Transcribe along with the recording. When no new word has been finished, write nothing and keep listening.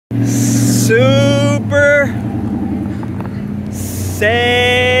Super Saiyan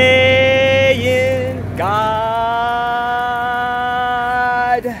God,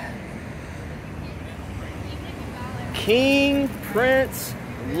 King, Prince,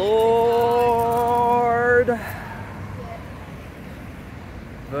 Lord,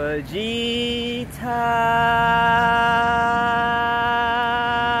 Vegeta.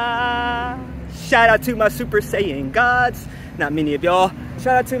 Shout out to my Super Saiyan gods, not many of y'all.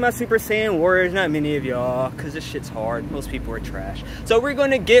 Shout out to my Super Saiyan warriors, not many of y'all, because this shit's hard. Most people are trash. So we're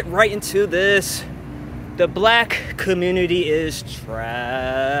going to get right into this. The black community is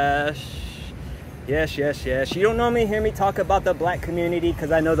trash. Yes, yes, yes. You don't normally hear me talk about the black community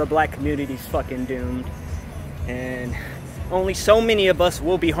because I know the black community's fucking doomed. And only so many of us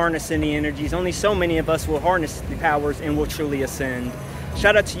will be harnessing the energies. Only so many of us will harness the powers and will truly ascend.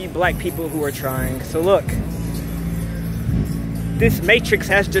 Shout out to you black people who are trying. So look, this matrix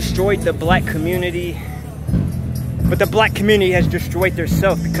has destroyed the black community, but the black community has destroyed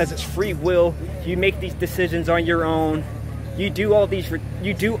themselves because it's free will. You make these decisions on your own. You do all these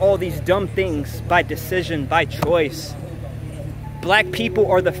dumb things by decision, by choice. Black people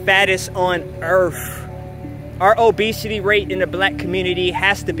are the fattest on earth. Our obesity rate in the black community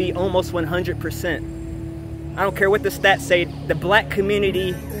has to be almost 100%. I don't care what the stats say, the black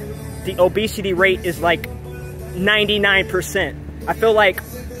community, the obesity rate is like 99%. I feel like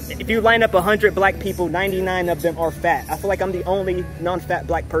if you line up 100 black people, 99 of them are fat. I feel like I'm the only non-fat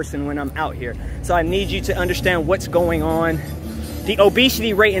black person when I'm out here. So I need you to understand what's going on. The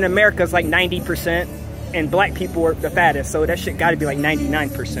obesity rate in America is like 90%, and black people are the fattest. So that shit gotta be like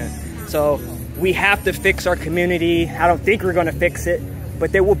 99%. So we have to fix our community. I don't think we're gonna fix it,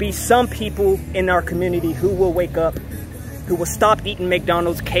 but there will be some people in our community who will wake up, who will stop eating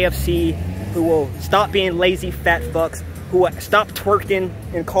McDonald's, KFC, who will stop being lazy fat fucks, who will stop twerking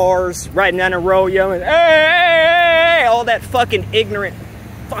in cars, riding down the road, yelling, hey, hey, hey, all that fucking ignorant,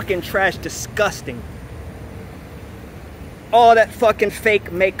 fucking trash, disgusting. All that fucking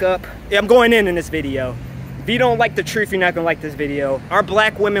fake makeup. Yeah, I'm going in this video. If you don't like the truth, you're not gonna like this video. Our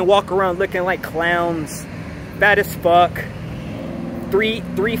black women walk around looking like clowns, fat as fuck, 3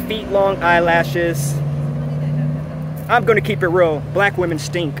 feet long eyelashes. I'm gonna keep it real. Black women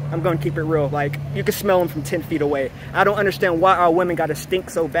stink. I'm gonna keep it real. Like, you can smell them from 10 feet away. I don't understand why our women gotta stink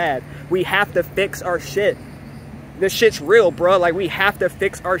so bad. We have to fix our shit. This shit's real, bro. Like, we have to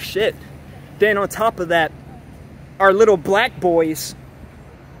fix our shit. Then on top of that, our little black boys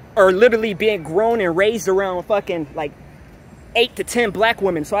are literally being grown and raised around fucking like 8 to 10 black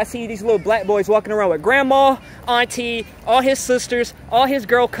women. So I see these little black boys walking around with grandma, auntie, all his sisters, all his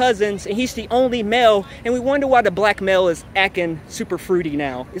girl cousins, and he's the only male. And we wonder why the black male is acting super fruity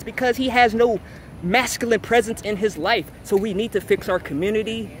now. It's because he has no masculine presence in his life. So we need to fix our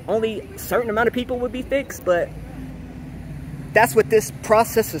community. Only a certain amount of people would be fixed, but that's what this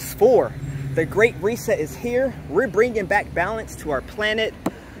process is for. The Great Reset is here. We're bringing back balance to our planet.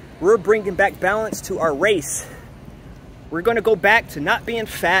 We're bringing back balance to our race. We're gonna go back to not being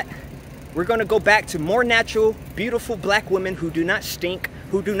fat. We're gonna go back to more natural, beautiful black women who do not stink,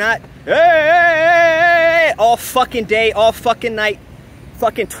 who do not, hey, hey, hey, all fucking day, all fucking night,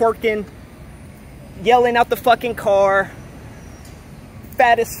 fucking twerking, yelling out the fucking car,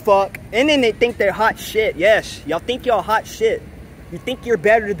 fat as fuck, and then they think they're hot shit. Yes, y'all think y'all hot shit. You think you're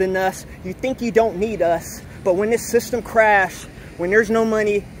better than us. You think you don't need us. But when this system crashes, when there's no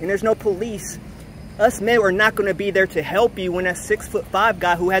money and there's no police, us men are not going to be there to help you when that 6'5"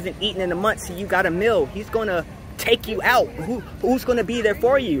 guy who hasn't eaten in a month see you got a meal. He's going to take you out. Who's going to be there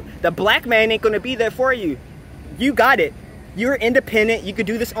for you? The black man ain't going to be there for you. You got it. You're independent. You can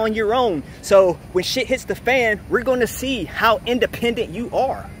do this on your own. So when shit hits the fan, we're going to see how independent you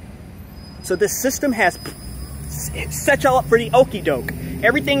are. So the system has set y'all up for the okie doke.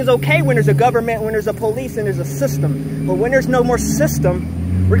 Everything is okay when there's a government, when there's a police, and there's a system. But when there's no more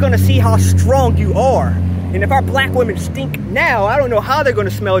system, we're gonna see how strong you are. And if our black women stink now, I don't know how they're gonna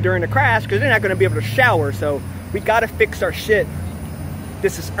smell during the crash, because they're not gonna be able to shower. So we gotta fix our shit.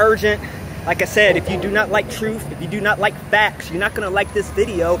 This is urgent. Like I said, if you do not like truth, if you do not like facts, you're not gonna like this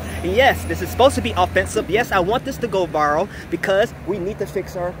video. And yes, this is supposed to be offensive. Yes, I want this to go viral because we need to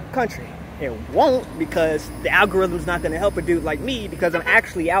fix our country. It won't, because the algorithm's not going to help a dude like me, because I'm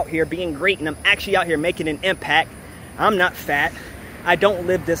actually out here being great and I'm actually out here making an impact. I'm not fat. I don't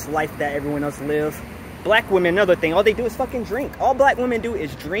live this life that everyone else lives. Black women, another thing, all they do is fucking drink. All black women do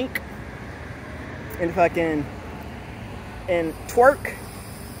is drink and fucking and twerk,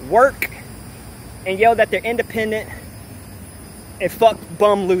 work, and yell that they're independent and fuck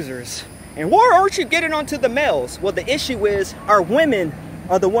bum losers. And why aren't you getting onto the males? Well, the issue is our women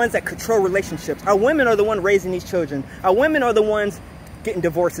are the ones that control relationships. Our women are the ones raising these children. Our women are the ones getting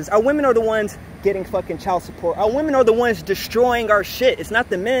divorces. Our women are the ones getting fucking child support. Our women are the ones destroying our shit. It's not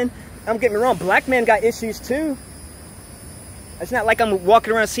the men. Don't get me wrong, black men got issues too. It's not like I'm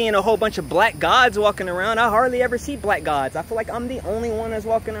walking around seeing a whole bunch of black gods walking around. I hardly ever see black gods. I feel like I'm the only one that's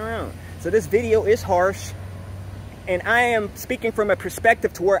walking around. So this video is harsh. And I am speaking from a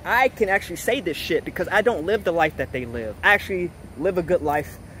perspective to where I can actually say this shit because I don't live the life that they live. I actually live a good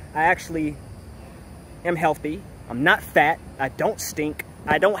life. I actually am healthy. I'm not fat. I don't stink.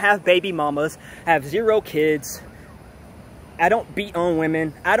 I don't have baby mamas. I have 0 kids. I don't beat on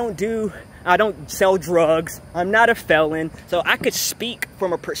women. I don't sell drugs. I'm not a felon. So I could speak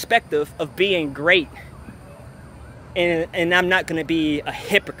from a perspective of being great. And I'm not going to be a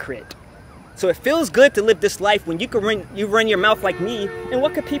hypocrite. So it feels good to live this life when you can run your mouth like me. And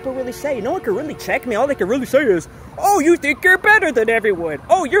what could people really say? No one can really check me. All they can really say is, oh, you think you're better than everyone.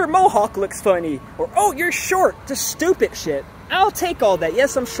 Oh, your mohawk looks funny. Or, oh, you're short. Just stupid shit. I'll take all that.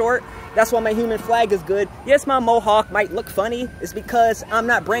 Yes, I'm short. That's why my human flag is good. Yes, my mohawk might look funny. It's because I'm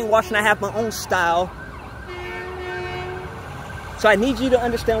not brainwashed and I have my own style. So I need you to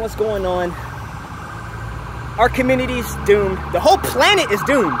understand what's going on. Our community's doomed. The whole planet is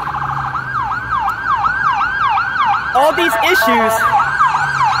doomed. All these issues.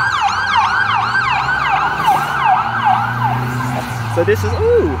 So this is,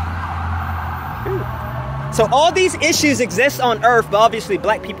 ooh. So all these issues exist on Earth, but obviously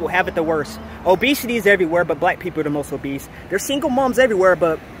black people have it the worst. Obesity is everywhere, but black people are the most obese. There's single moms everywhere,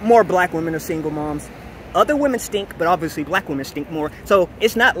 but more black women are single moms. Other women stink, but obviously black women stink more. So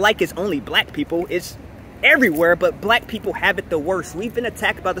it's not like it's only black people. It's everywhere, but black people have it the worst. We've been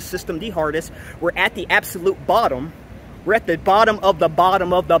attacked by the system the hardest. We're at the absolute bottom. We're at the bottom of the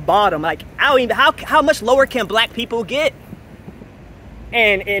bottom of the bottom. Like, how much lower can black people get?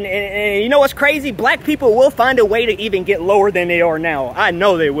 And you know what's crazy? Black people will find a way to even get lower than they are now. I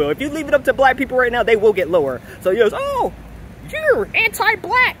know they will. If you leave it up to black people right now, they will get lower. So you goes, oh, you're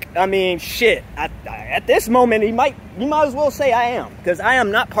anti-black. I mean, shit. At this moment, you might as well say I am, because I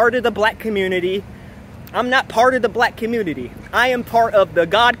am not part of the black community. I'm not part of the black community. I am part of the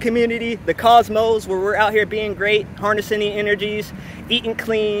God community, the cosmos, where we're out here being great, harnessing the energies, eating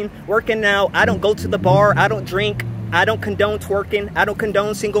clean, working out. I don't go to the bar. I don't drink. I don't condone twerking. I don't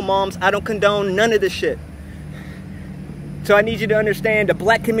condone single moms. I don't condone none of this shit. So I need you to understand the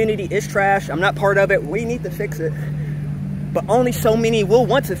black community is trash. I'm not part of it. We need to fix it. But only so many will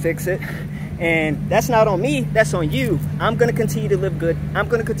want to fix it. And that's not on me. That's on you. I'm going to continue to live good. I'm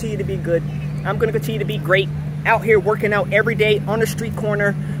going to continue to be good. I'm going to continue to be great. Out here working out every day on the street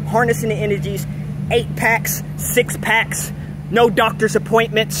corner, harnessing the energies. 8-packs, 6-packs, no doctor's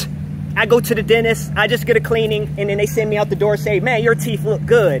appointments. I go to the dentist, I just get a cleaning, and then they send me out the door and say, man, your teeth look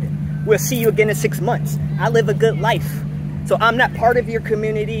good. We'll see you again in 6 months. I live a good life. So I'm not part of your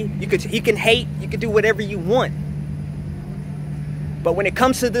community. You can hate, you can do whatever you want. But when it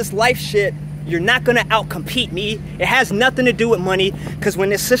comes to this life shit, you're not gonna outcompete me. It has nothing to do with money, because when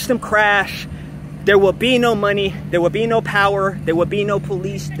this system crash, there will be no money, there will be no power, there will be no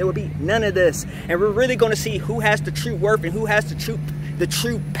police, there will be none of this. And we're really gonna see who has the true worth and who has the true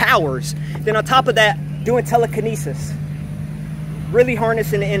powers. Then on top of that, doing telekinesis. Really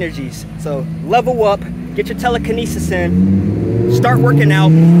harnessing the energies. So level up, get your telekinesis in, start working out.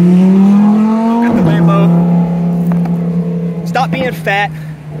 Got the Lambo. Stop being fat.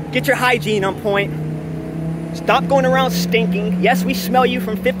 Get your hygiene on point. Stop going around stinking. Yes, we smell you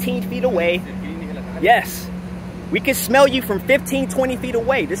from 15 feet away. Yes, we can smell you from 15, 20 feet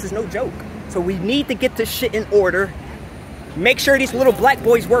away. This is no joke. So we need to get this shit in order. Make sure these little black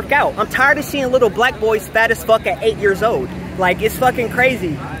boys work out. I'm tired of seeing little black boys fat as fuck at 8 years old. Like, it's fucking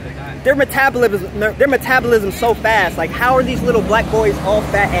crazy. Their metabolism's so fast. Like, how are these little black boys all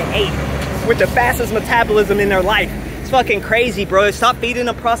fat at 8 with the fastest metabolism in their life? It's fucking crazy, bro. Stop feeding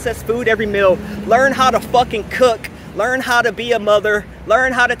them processed food every meal. Learn how to fucking cook. Learn how to be a mother.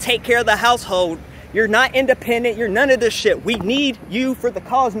 Learn how to take care of the household. You're not independent. You're none of this shit. We need you for the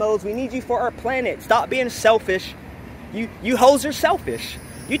cosmos. We need you for our planet. Stop being selfish. You hoes are selfish.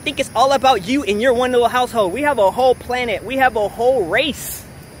 You think it's all about you and your one little household. We have a whole planet. We have a whole race.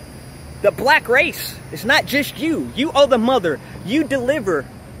 The black race. It's not just you. You are the mother. You deliver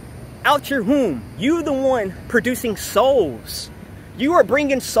out your womb. You're the one producing souls. You are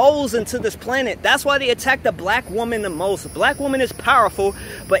bringing souls into this planet. That's why they attack the black woman the most. The black woman is powerful,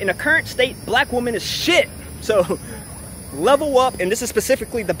 but in the current state, black woman is shit. So level up, and this is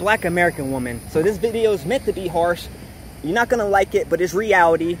specifically the black American woman. So this video is meant to be harsh. You're not gonna like it, but it's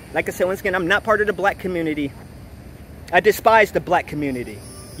reality. Like I said, once again, I'm not part of the black community. I despise the black community.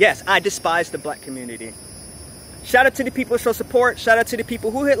 Yes, I despise the black community. Shout out to the people who show support. Shout out to the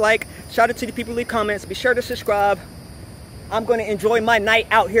people who hit like. Shout out to the people who leave comments. Be sure to subscribe. I'm going to enjoy my night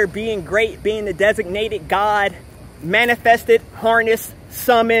out here being great, being the designated God, manifested, harnessed,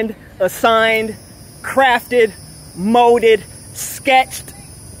 summoned, assigned, crafted, molded, sketched,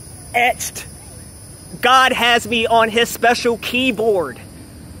 etched. God has me on his special keyboard.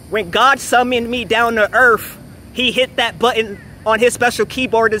 When God summoned me down to earth, he hit that button on his special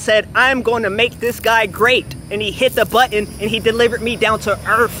keyboard and said, I'm going to make this guy great. And he hit the button and he delivered me down to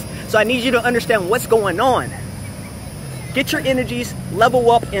earth. So I need you to understand what's going on. Get your energies, level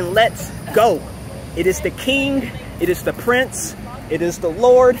up, and let's go. It is the King, it is the Prince, it is the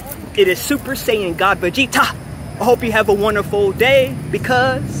Lord, it is Super Saiyan God Vegeta. I hope you have a wonderful day,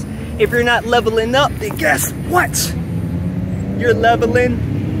 because if you're not leveling up, then guess what? You're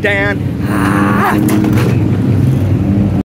leveling down.